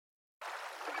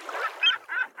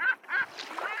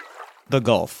The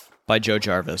Gulf by Joe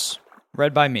Jarvis.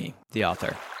 Read by me, the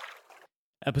author.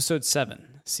 Episode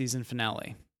 7, Season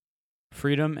Finale.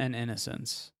 Freedom and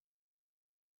Innocence.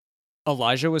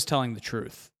 Elijah was telling the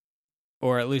truth,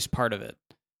 or at least part of it.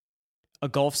 A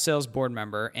Gulf Sales board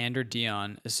member, Andrew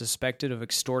Dion, is suspected of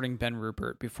extorting Ben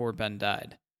Rupert before Ben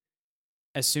died.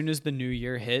 As soon as the new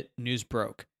year hit, news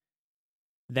broke.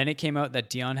 Then it came out that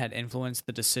Dion had influenced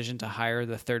the decision to hire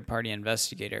the third-party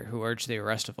investigator who urged the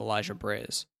arrest of Elijah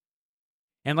Braze.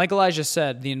 And like Elijah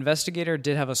said, the investigator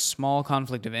did have a small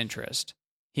conflict of interest.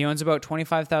 He owns about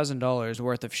 $25,000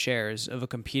 worth of shares of a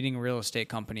competing real estate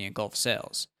company in Gulf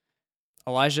Sales.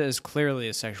 Elijah is clearly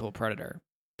a sexual predator,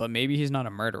 but maybe he's not a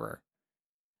murderer.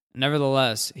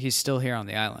 Nevertheless, he's still here on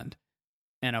the island,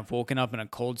 and I've woken up in a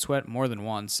cold sweat more than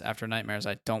once after nightmares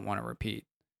I don't want to repeat.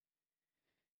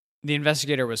 The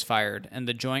investigator was fired, and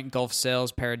the Joint Gulf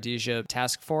Sales Paradisia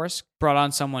Task Force brought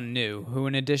on someone new who,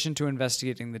 in addition to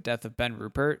investigating the death of Ben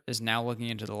Rupert, is now looking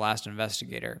into the last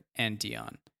investigator, and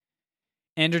Dion.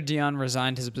 Andrew Dion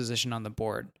resigned his position on the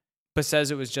board, but says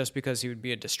it was just because he would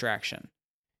be a distraction.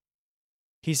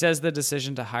 He says the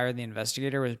decision to hire the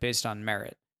investigator was based on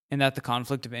merit, and that the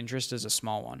conflict of interest is a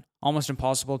small one, almost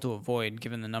impossible to avoid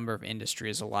given the number of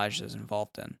industries Elijah is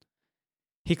involved in.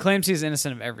 He claims he's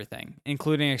innocent of everything,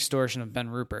 including extortion of Ben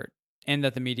Rupert, and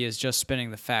that the media is just spinning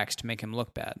the facts to make him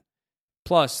look bad.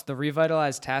 Plus, the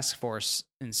revitalized task force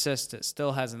insists it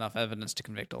still has enough evidence to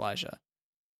convict Elijah.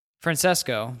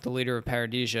 Francesco, the leader of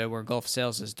Paradisia, where Gulf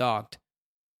Sales is docked,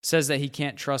 says that he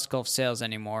can't trust Gulf Sales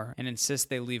anymore and insists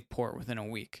they leave port within a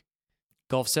week.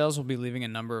 Gulf Sales will be leaving a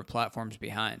number of platforms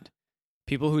behind,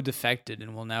 people who defected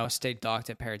and will now stay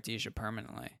docked at Paradisia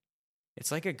permanently.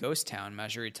 It's like a ghost town,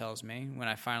 Marjorie tells me, when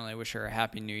I finally wish her a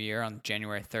happy new year on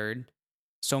January 3rd.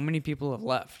 So many people have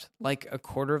left, like a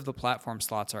quarter of the platform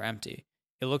slots are empty.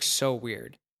 It looks so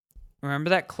weird. Remember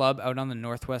that club out on the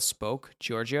Northwest Spoke,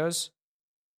 Giorgio's?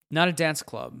 Not a dance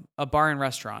club, a bar and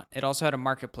restaurant. It also had a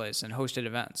marketplace and hosted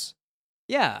events.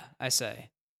 Yeah, I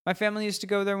say. My family used to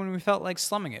go there when we felt like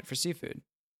slumming it for seafood.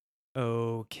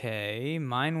 Okay,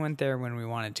 mine went there when we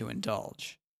wanted to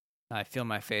indulge. I feel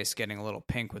my face getting a little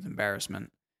pink with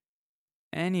embarrassment.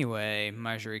 Anyway,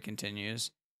 Marjorie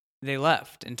continues, they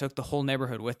left and took the whole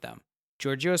neighborhood with them.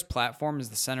 Giorgio's platform is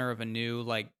the center of a new,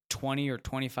 20 or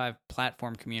 25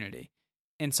 platform community.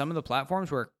 And some of the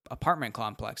platforms were apartment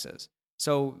complexes.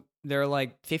 So there are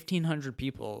 1,500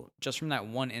 people just from that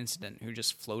one incident who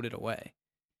just floated away.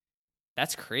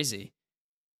 That's crazy.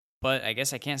 But I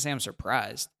guess I can't say I'm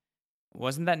surprised.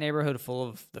 Wasn't that neighborhood full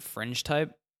of the fringe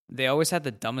type? They always had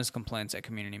the dumbest complaints at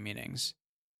community meetings.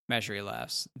 Marjorie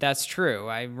laughs. That's true.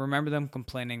 I remember them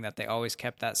complaining that they always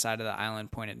kept that side of the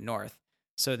island pointed north,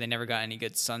 so they never got any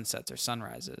good sunsets or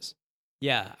sunrises.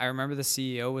 Yeah, I remember the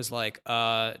CEO was like,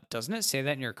 doesn't it say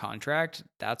that in your contract?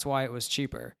 That's why it was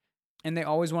cheaper. And they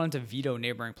always wanted to veto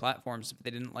neighboring platforms if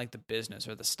they didn't like the business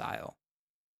or the style.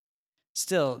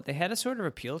 Still, they had a sort of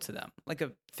appeal to them, like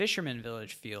a fisherman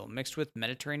village feel mixed with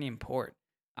Mediterranean port.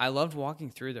 I loved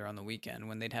walking through there on the weekend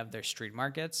when they'd have their street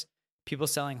markets, people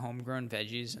selling homegrown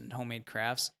veggies and homemade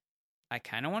crafts. I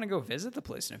kind of want to go visit the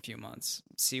place in a few months,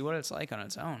 see what it's like on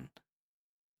its own.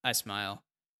 I smile,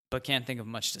 but can't think of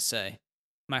much to say.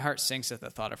 My heart sinks at the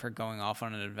thought of her going off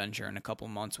on an adventure in a couple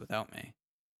months without me.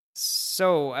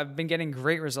 So, I've been getting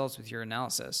great results with your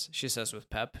analysis, she says with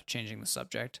pep, changing the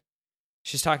subject.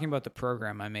 She's talking about the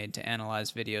program I made to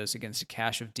analyze videos against a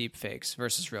cache of deepfakes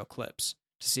versus real clips,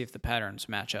 to see if the patterns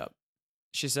match up.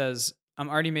 She says, I'm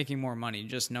already making more money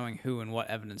just knowing who and what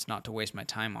evidence not to waste my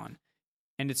time on.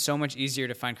 And it's so much easier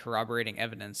to find corroborating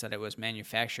evidence that it was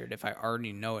manufactured if I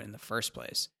already know it in the first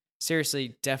place.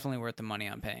 Seriously, definitely worth the money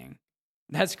I'm paying.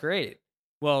 That's great.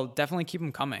 Well, definitely keep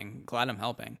them coming. Glad I'm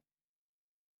helping.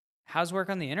 How's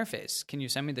work on the interface? Can you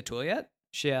send me the tool yet?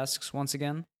 She asks once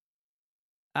again.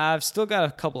 I've still got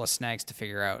a couple of snags to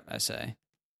figure out, I say.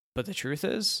 But the truth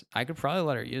is, I could probably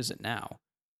let her use it now.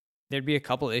 There'd be a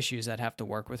couple issues I'd have to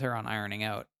work with her on ironing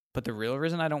out, but the real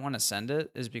reason I don't want to send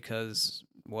it is because,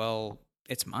 well,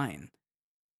 it's mine.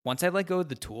 Once I let go of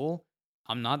the tool,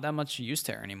 I'm not that much use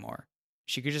to her anymore.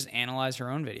 She could just analyze her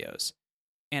own videos.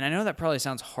 And I know that probably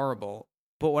sounds horrible,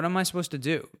 but what am I supposed to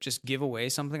do? Just give away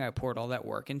something I poured all that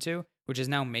work into, which is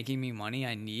now making me money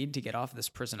I need to get off this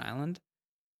prison island?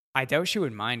 I doubt she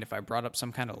would mind if I brought up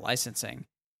some kind of licensing,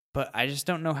 but I just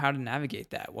don't know how to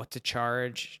navigate that, what to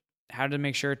charge, how to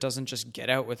make sure it doesn't just get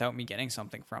out without me getting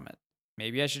something from it.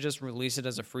 Maybe I should just release it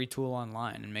as a free tool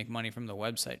online and make money from the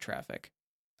website traffic.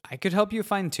 I could help you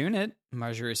fine-tune it,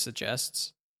 Marjorie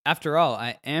suggests. After all,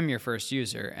 I am your first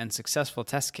user and successful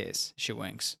test case, she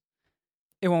winks.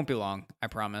 It won't be long, I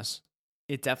promise.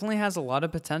 It definitely has a lot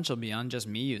of potential beyond just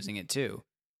me using it too.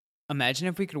 Imagine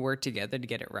if we could work together to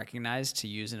get it recognized to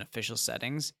use in official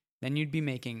settings, then you'd be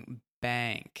making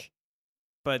bank.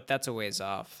 But that's a ways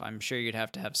off. I'm sure you'd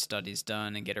have to have studies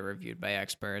done and get it reviewed by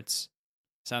experts.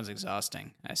 Sounds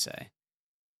exhausting, I say.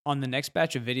 On the next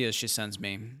batch of videos she sends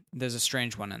me, there's a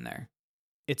strange one in there.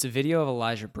 It's a video of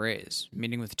Elijah Braze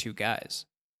meeting with two guys.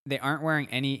 They aren't wearing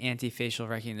any anti-facial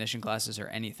recognition glasses or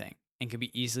anything, and can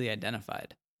be easily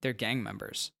identified. They're gang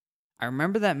members. I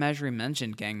remember that Marjorie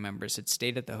mentioned gang members had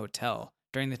stayed at the hotel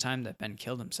during the time that Ben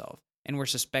killed himself, and were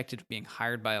suspected of being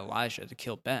hired by Elijah to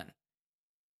kill Ben.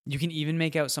 You can even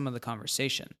make out some of the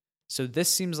conversation, so this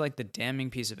seems like the damning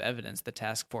piece of evidence the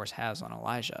task force has on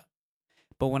Elijah.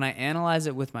 But when I analyze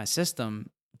it with my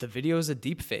system, the video is a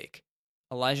deepfake.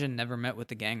 Elijah never met with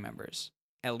the gang members,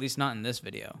 at least not in this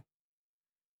video.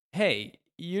 Hey,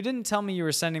 you didn't tell me you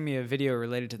were sending me a video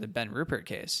related to the Ben Rupert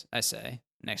case, I say,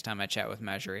 next time I chat with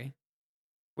Marjorie.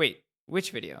 Wait,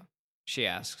 which video? She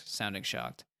asks, sounding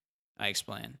shocked. I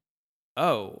explain.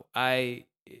 Oh, I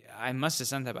must have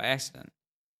sent that by accident.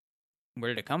 Where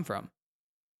did it come from?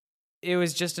 It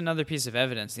was just another piece of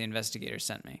evidence the investigators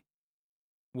sent me.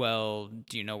 Well,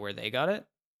 do you know where they got it?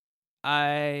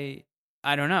 I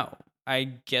don't know.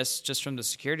 I guess just from the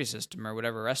security system or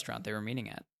whatever restaurant they were meeting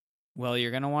at. Well,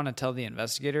 you're going to want to tell the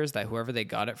investigators that whoever they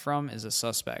got it from is a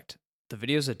suspect. The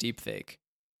video's a deepfake.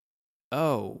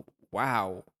 Oh,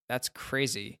 wow. That's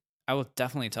crazy. I will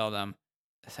definitely tell them.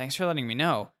 Thanks for letting me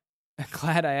know.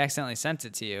 Glad I accidentally sent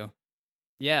it to you.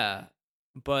 Yeah,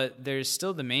 but there's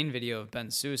still the main video of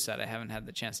Ben's suicide I haven't had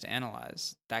the chance to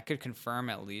analyze. That could confirm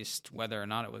at least whether or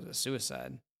not it was a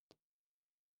suicide.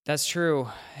 That's true.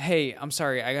 Hey, I'm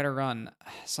sorry, I gotta run.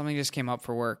 Something just came up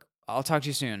for work. I'll talk to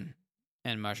you soon.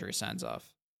 And Marjorie signs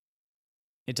off.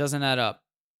 It doesn't add up.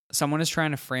 Someone is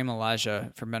trying to frame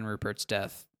Elijah for Ben Rupert's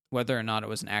death, whether or not it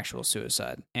was an actual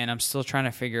suicide, and I'm still trying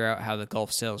to figure out how the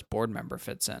Gulf Sales board member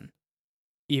fits in.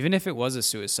 Even if it was a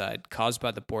suicide caused by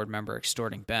the board member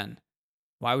extorting Ben,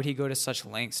 why would he go to such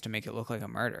lengths to make it look like a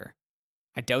murder?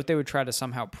 I doubt they would try to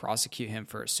somehow prosecute him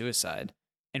for a suicide,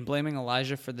 and blaming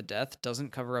Elijah for the death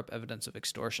doesn't cover up evidence of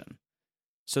extortion.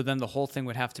 So then the whole thing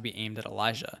would have to be aimed at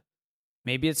Elijah.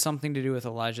 Maybe it's something to do with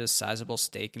Elijah's sizable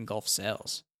stake in Gulf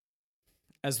Sales.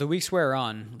 As the weeks wear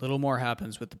on, little more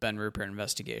happens with the Ben Rupert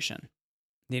investigation.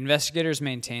 The investigators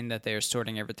maintain that they are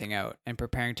sorting everything out and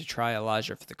preparing to try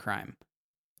Elijah for the crime.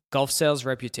 Gulf Sales'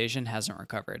 reputation hasn't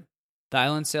recovered. The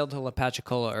island sailed to La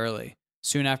Pachicola early,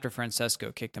 soon after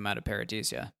Francesco kicked them out of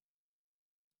Paradisia.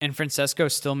 And Francesco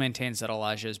still maintains that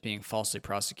Elijah is being falsely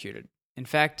prosecuted. In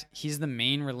fact, he's the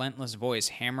main relentless voice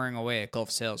hammering away at Gulf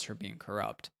Sales for being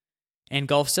corrupt. And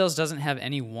Gulf Sales doesn't have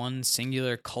any one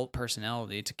singular cult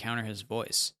personality to counter his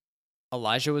voice.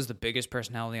 Elijah was the biggest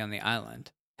personality on the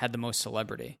island, had the most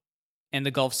celebrity. And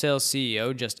the Gulf Sales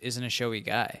CEO just isn't a showy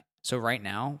guy. So right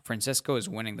now, Francesco is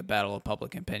winning the battle of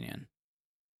public opinion.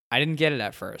 I didn't get it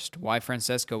at first, why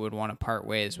Francesco would want to part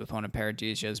ways with one of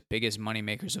Paradisia's biggest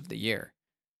moneymakers of the year.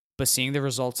 But seeing the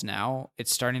results now,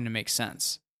 it's starting to make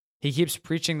sense. He keeps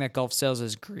preaching that Gulf Sales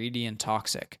is greedy and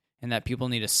toxic, and that people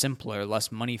need a simpler,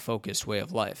 less money-focused way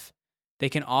of life. They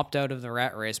can opt out of the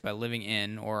rat race by living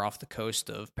in or off the coast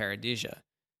of Paradisia.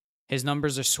 His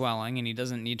numbers are swelling, and he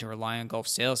doesn't need to rely on Gulf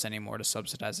Sales anymore to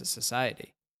subsidize his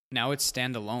society. Now it's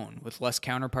standalone, with less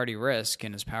counterparty risk,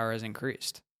 and his power has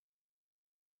increased.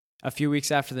 A few weeks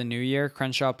after the new year,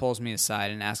 Crenshaw pulls me aside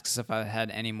and asks if I've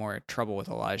had any more trouble with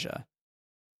Elijah.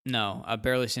 No, I've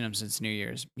barely seen him since New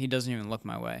Year's. He doesn't even look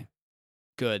my way.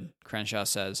 Good, Crenshaw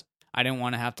says. I didn't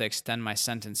want to have to extend my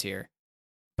sentence here.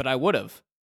 But I would have.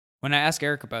 When I ask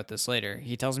Eric about this later,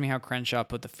 he tells me how Crenshaw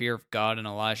put the fear of God in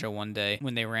Elijah one day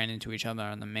when they ran into each other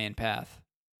on the main path.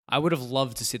 I would have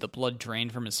loved to see the blood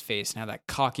drained from his face and have that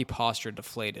cocky posture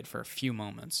deflated for a few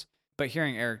moments. But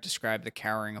hearing Eric describe the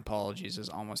cowering apologies is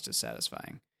almost as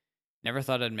satisfying. Never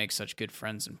thought I'd make such good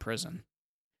friends in prison.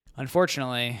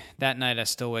 Unfortunately, that night I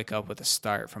still wake up with a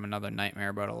start from another nightmare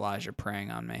about Elijah preying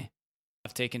on me.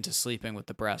 I've taken to sleeping with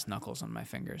the brass knuckles on my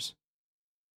fingers.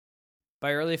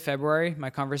 By early February,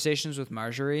 my conversations with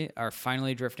Marjorie are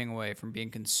finally drifting away from being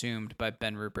consumed by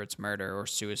Ben Rupert's murder or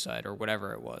suicide or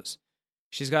whatever it was.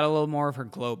 She's got a little more of her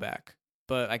glow back,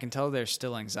 but I can tell there's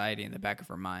still anxiety in the back of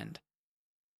her mind.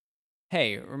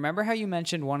 Hey, remember how you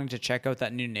mentioned wanting to check out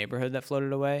that new neighborhood that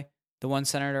floated away? The one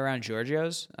centered around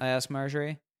Giorgio's? I asked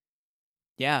Marjorie.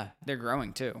 Yeah, they're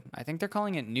growing too. I think they're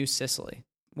calling it New Sicily.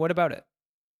 What about it?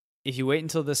 If you wait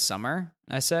until this summer,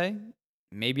 I say,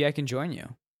 maybe I can join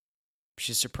you.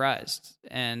 She's surprised,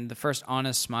 and the first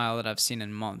honest smile that I've seen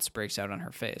in months breaks out on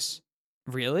her face.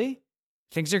 Really?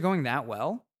 Things are going that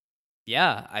well?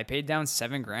 Yeah, I paid down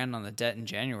 $7,000 on the debt in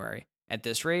January. At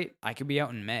this rate, I could be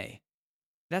out in May.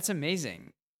 That's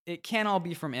amazing. It can't all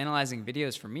be from analyzing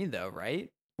videos for me, though, right?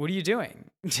 What are you doing?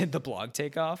 Did the blog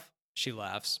take off? She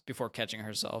laughs before catching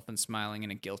herself and smiling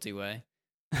in a guilty way.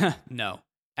 No.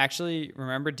 Actually,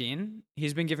 remember Dean?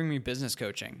 He's been giving me business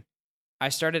coaching. I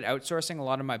started outsourcing a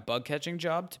lot of my bug catching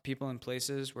job to people in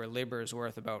places where labor is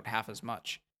worth about half as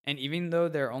much. And even though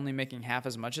they're only making half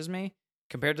as much as me,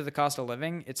 compared to the cost of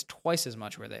living, it's twice as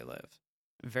much where they live.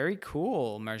 Very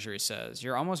cool, Marjorie says.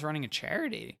 You're almost running a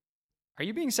charity. Are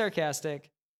you being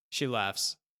sarcastic? She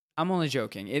laughs. I'm only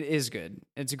joking. It is good.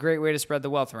 It's a great way to spread the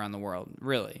wealth around the world,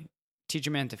 really. Teach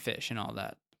a man to fish and all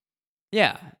that.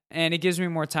 Yeah, and it gives me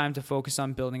more time to focus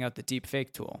on building out the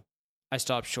deepfake tool. I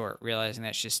stop short, realizing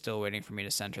that she's still waiting for me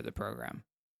to send her the program.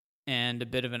 And a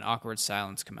bit of an awkward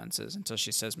silence commences until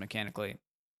she says mechanically,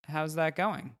 "How's that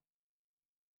going?"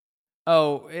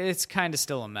 Oh, it's kind of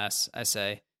still a mess, I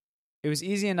say. It was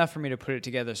easy enough for me to put it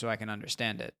together so I can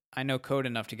understand it. I know code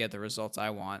enough to get the results I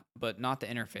want, but not the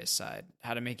interface side,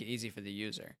 how to make it easy for the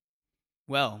user.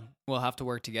 Well, we'll have to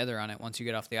work together on it once you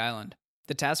get off the island.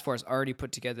 The task force already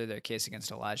put together their case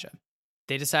against Elijah.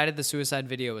 They decided the suicide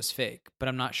video was fake, but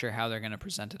I'm not sure how they're going to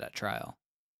present it at trial.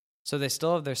 So they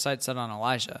still have their sights set on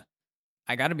Elijah.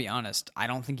 I gotta be honest, I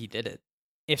don't think he did it.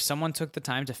 If someone took the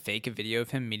time to fake a video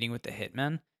of him meeting with the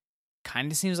hitman,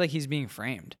 kinda seems like he's being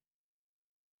framed.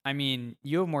 I mean,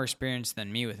 you have more experience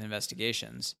than me with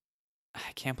investigations.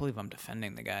 I can't believe I'm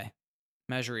defending the guy.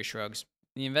 Marjorie shrugs.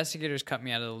 The investigators cut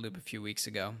me out of the loop a few weeks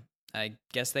ago. I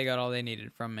guess they got all they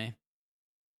needed from me.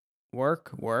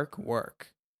 Work, work,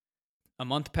 work. A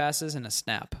month passes in a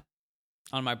snap.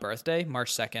 On my birthday,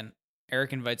 March 2nd,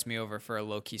 Eric invites me over for a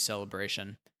low-key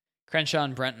celebration. Crenshaw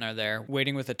and Brenton are there,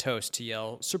 waiting with a toast to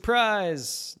yell,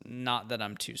 "Surprise!" Not that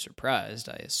I'm too surprised.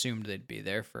 I assumed they'd be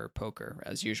there for poker,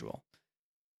 as usual.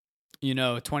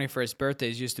 21st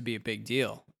birthdays used to be a big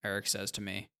deal, Eric says to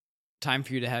me. Time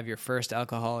for you to have your first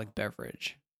alcoholic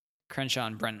beverage. Crenshaw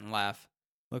and Brenton laugh.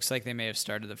 Looks like they may have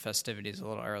started the festivities a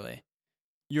little early.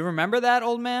 You remember that,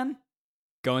 old man?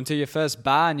 Going to your first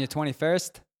bar on your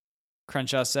 21st?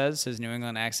 Crenshaw says, his New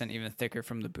England accent even thicker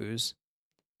from the booze.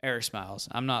 Eric smiles.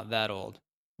 I'm not that old.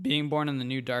 Being born in the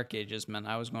new dark ages meant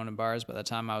I was going to bars by the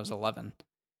time I was 11.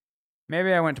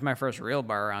 Maybe I went to my first real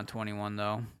bar around 21,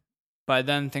 though. By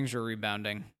then, things were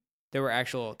rebounding. There were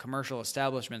actual commercial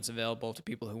establishments available to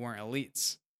people who weren't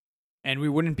elites. And we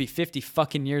wouldn't be 50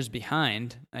 fucking years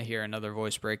behind, I hear another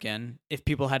voice break in, if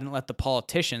people hadn't let the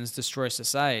politicians destroy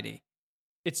society.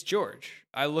 It's George.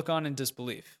 I look on in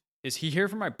disbelief. Is he here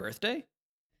for my birthday?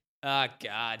 Ah,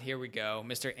 God, here we go.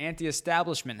 Mr.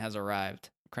 Anti-Establishment has arrived,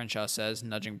 Crenshaw says,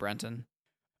 nudging Brenton.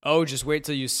 Oh, just wait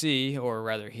till you see, or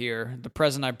rather hear, the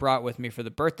present I brought with me for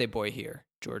the birthday boy here,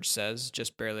 George says,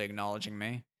 just barely acknowledging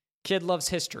me. Kid loves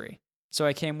history, so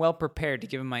I came well prepared to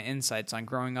give him my insights on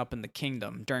growing up in the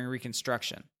kingdom during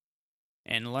Reconstruction.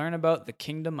 And learn about the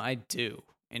kingdom I do.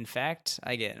 In fact,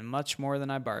 I get much more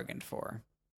than I bargained for.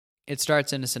 It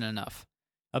starts innocent enough.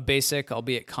 A basic,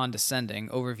 albeit condescending,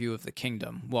 overview of the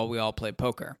kingdom while we all play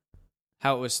poker.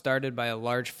 How it was started by a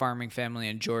large farming family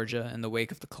in Georgia in the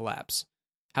wake of the collapse.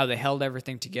 How they held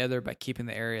everything together by keeping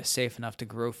the area safe enough to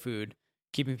grow food,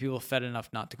 keeping people fed enough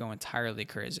not to go entirely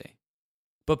crazy.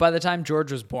 But by the time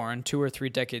George was born, 2 or 3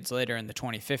 decades later in the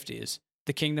 2050s,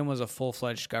 the kingdom was a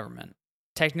full-fledged government.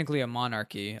 Technically a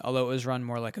monarchy, although it was run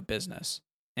more like a business.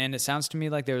 And it sounds to me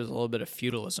like there was a little bit of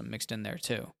feudalism mixed in there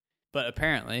too. But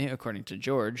apparently, according to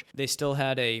George, they still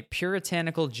had a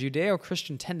puritanical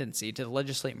Judeo-Christian tendency to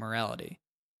legislate morality.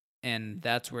 And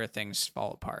that's where things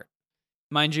fall apart.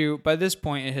 Mind you, by this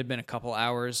point it had been a couple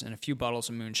hours and a few bottles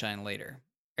of moonshine later.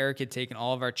 Eric had taken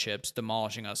all of our chips,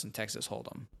 demolishing us in Texas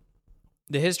Hold'em.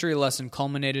 The history lesson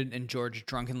culminated in George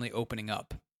drunkenly opening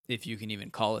up, if you can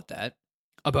even call it that,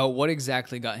 about what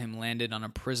exactly got him landed on a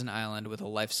prison island with a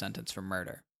life sentence for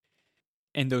murder.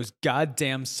 And those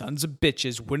goddamn sons of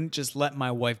bitches wouldn't just let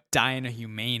my wife die in a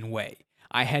humane way.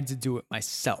 I had to do it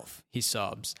myself, he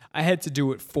sobs. I had to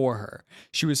do it for her.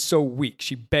 She was so weak,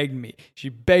 she begged me. She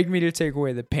begged me to take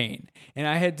away the pain. And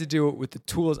I had to do it with the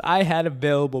tools I had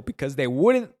available because they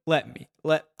wouldn't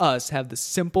let us have the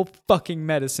simple fucking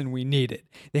medicine we needed.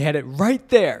 They had it right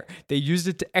there. They used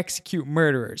it to execute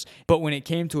murderers. But when it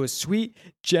came to a sweet,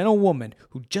 gentle woman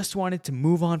who just wanted to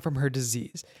move on from her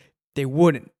disease, they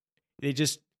wouldn't. They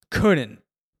just couldn't.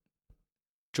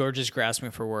 George is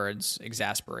grasping for words,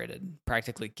 exasperated,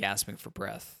 practically gasping for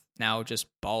breath, now just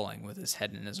bawling with his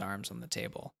head in his arms on the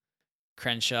table.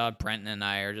 Crenshaw, Brenton, and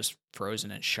I are just frozen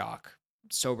in shock,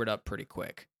 sobered up pretty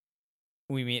quick.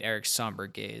 We meet Eric's somber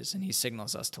gaze, and he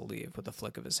signals us to leave with a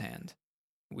flick of his hand.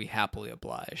 we happily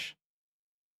oblige.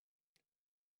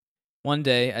 One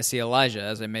day, I see Elijah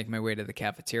as I make my way to the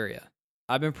cafeteria.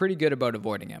 I've been pretty good about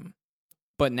avoiding him.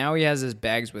 But now he has his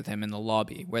bags with him in the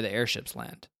lobby where the airships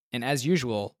land. And as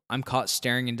usual, I'm caught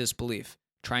staring in disbelief,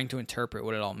 trying to interpret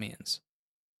what it all means.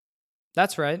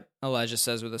 That's right, Elijah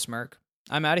says with a smirk.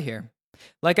 I'm out of here.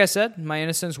 Like I said, my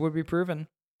innocence would be proven.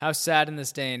 How sad in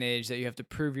this day and age that you have to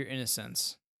prove your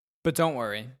innocence. But don't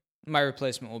worry, my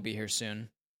replacement will be here soon.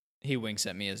 He winks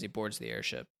at me as he boards the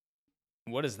airship.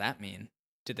 What does that mean?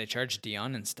 Did they charge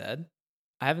Dion instead?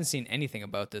 I haven't seen anything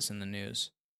about this in the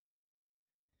news.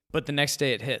 But the next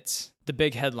day it hits. The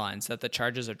big headlines that the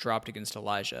charges are dropped against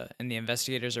Elijah and the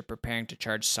investigators are preparing to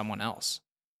charge someone else.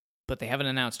 But they haven't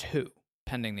announced who,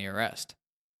 pending the arrest.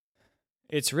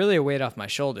 It's really a weight off my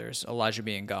shoulders, Elijah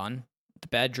being gone. The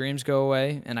bad dreams go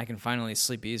away and I can finally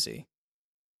sleep easy.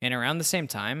 And around the same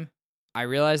time, I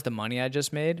realize the money I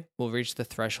just made will reach the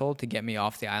threshold to get me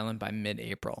off the island by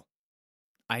mid-April.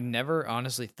 I never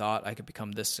honestly thought I could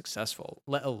become this successful,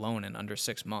 let alone in under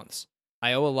 6 months.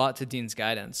 I owe a lot to Dean's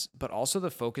guidance, but also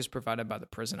the focus provided by the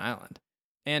prison island.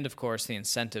 And, of course, the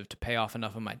incentive to pay off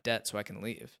enough of my debt so I can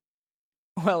leave.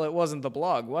 Well, it wasn't the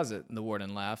blog, was it? The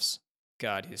warden laughs.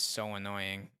 God, he's so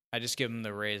annoying. I just give him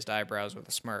the raised eyebrows with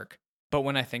a smirk. But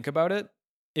when I think about it,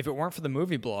 if it weren't for the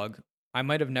movie blog, I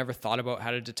might have never thought about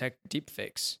how to detect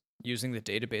deepfakes using the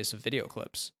database of video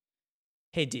clips.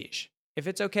 Hey, Deej, if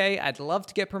it's okay, I'd love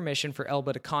to get permission for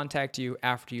Elba to contact you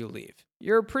after you leave.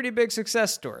 You're a pretty big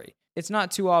success story. It's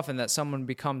not too often that someone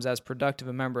becomes as productive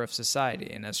a member of society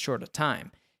in as short a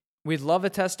time. We'd love a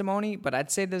testimony, but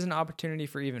I'd say there's an opportunity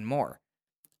for even more.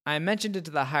 I mentioned it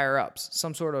to the higher-ups,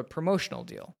 some sort of promotional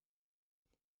deal.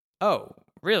 Oh,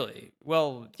 really?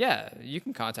 Well, yeah, you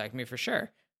can contact me for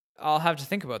sure. I'll have to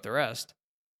think about the rest.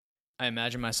 I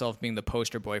imagine myself being the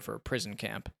poster boy for a prison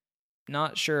camp.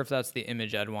 Not sure if that's the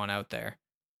image I'd want out there.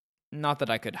 Not that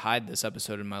I could hide this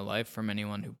episode in my life from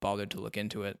anyone who bothered to look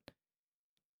into it.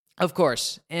 Of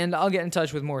course, and I'll get in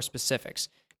touch with more specifics.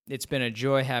 It's been a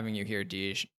joy having you here,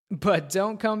 Deej. But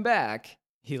don't come back,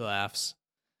 he laughs.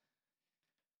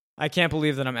 I can't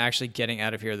believe that I'm actually getting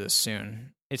out of here this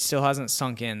soon. It still hasn't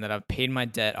sunk in that I've paid my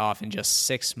debt off in just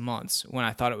 6 months when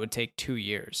I thought it would take 2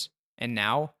 years. And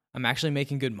now, I'm actually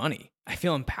making good money. I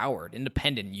feel empowered,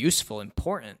 independent, useful,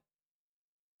 important.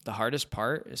 The hardest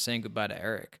part is saying goodbye to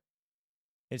Eric.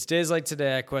 It's days like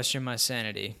today I question my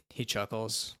sanity, he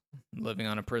chuckles, living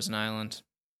on a prison island.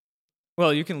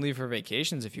 Well, you can leave for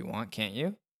vacations if you want, can't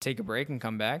you? Take a break and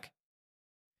come back?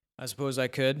 I suppose I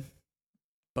could,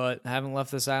 but I haven't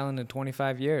left this island in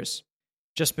 25 years.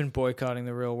 Just been boycotting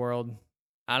the real world.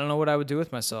 I don't know what I would do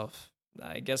with myself.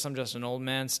 I guess I'm just an old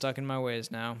man stuck in my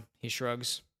ways now, he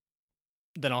shrugs.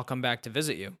 Then I'll come back to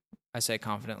visit you, I say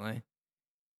confidently.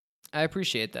 I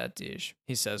appreciate that, Deej,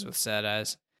 he says with sad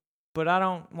eyes. But I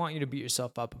don't want you to beat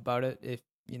yourself up about it if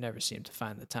you never seem to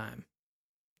find the time.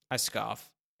 I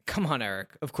scoff. Come on, Eric.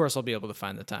 Of course I'll be able to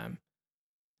find the time.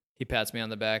 He pats me on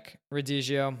the back.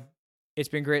 Redigio, it's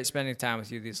been great spending time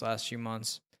with you these last few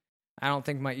months. I don't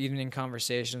think my evening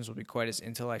conversations will be quite as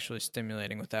intellectually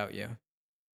stimulating without you.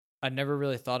 I'd never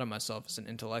really thought of myself as an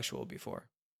intellectual before.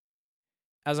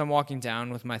 As I'm walking down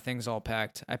with my things all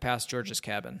packed, I pass George's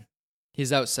cabin.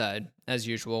 He's outside, as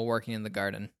usual, working in the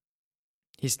garden.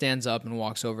 He stands up and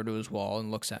walks over to his wall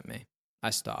and looks at me. I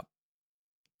stop.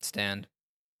 Stand.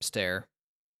 Stare.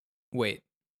 Wait.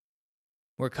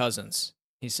 We're cousins,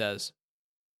 he says.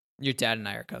 Your dad and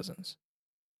I are cousins.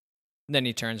 Then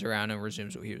he turns around and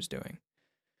resumes what he was doing.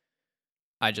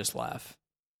 I just laugh.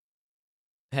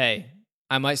 Hey,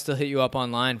 I might still hit you up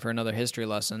online for another history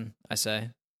lesson, I say.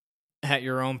 At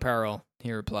your own peril,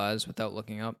 he replies without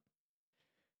looking up.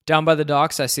 Down by the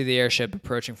docks, I see the airship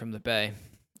approaching from the bay.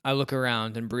 I look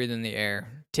around and breathe in the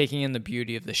air, taking in the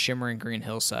beauty of the shimmering green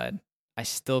hillside. I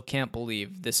still can't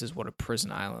believe this is what a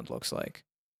prison island looks like.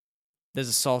 There's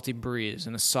a salty breeze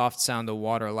and a soft sound of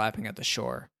water lapping at the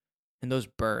shore. And those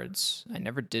birds, I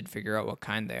never did figure out what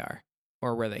kind they are,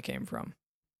 or where they came from.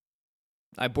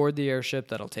 I board the airship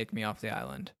that'll take me off the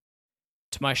island.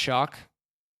 To my shock,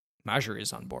 Marjorie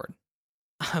is on board.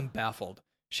 I'm baffled.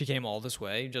 She came all this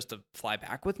way just to fly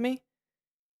back with me?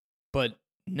 But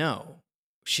no,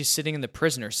 she's sitting in the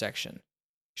prisoner section.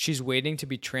 She's waiting to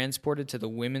be transported to the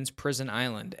women's prison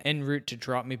island en route to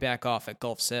drop me back off at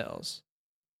Gulf Sales.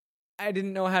 I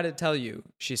didn't know how to tell you,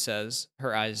 she says,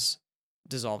 her eyes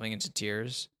dissolving into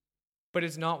tears. But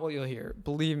it's not what you'll hear.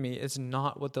 Believe me, it's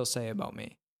not what they'll say about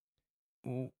me.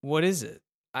 What is it?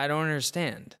 I don't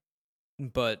understand.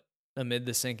 But amid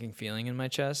the sinking feeling in my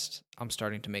chest, I'm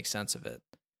starting to make sense of it.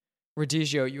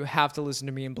 Redigio, you have to listen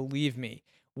to me and believe me.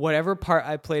 Whatever part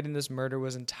I played in this murder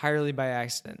was entirely by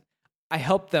accident. I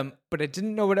helped them, but I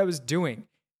didn't know what I was doing.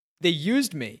 They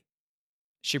used me.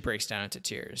 She breaks down into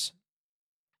tears.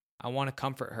 I want to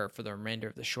comfort her for the remainder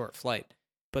of the short flight,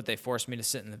 but they forced me to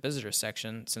sit in the visitor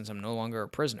section since I'm no longer a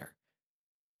prisoner.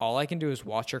 All I can do is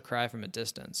watch her cry from a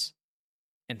distance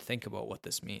and think about what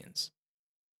this means.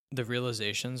 The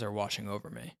realizations are washing over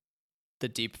me. The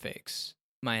deepfakes,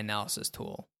 my analysis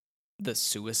tool, the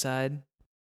suicide.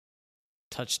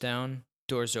 Touchdown,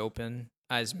 doors open,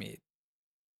 eyes meet.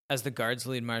 As the guards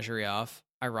lead Marjorie off,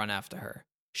 I run after her.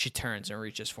 She turns and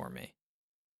reaches for me.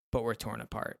 But we're torn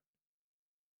apart.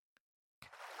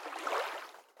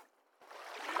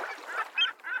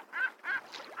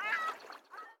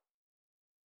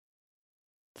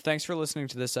 Thanks for listening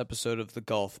to this episode of The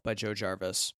Gulf by Joe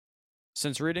Jarvis.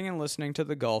 Since reading and listening to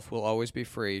The Gulf will always be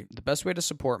free, the best way to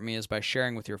support me is by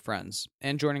sharing with your friends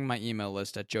and joining my email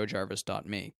list at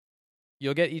joejarvis.me.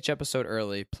 You'll get each episode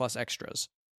early, plus extras.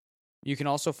 You can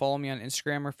also follow me on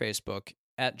Instagram or Facebook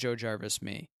at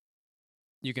joejarvisme.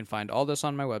 You can find all this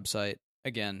on my website,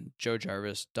 again,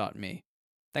 joejarvis.me.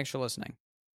 Thanks for listening.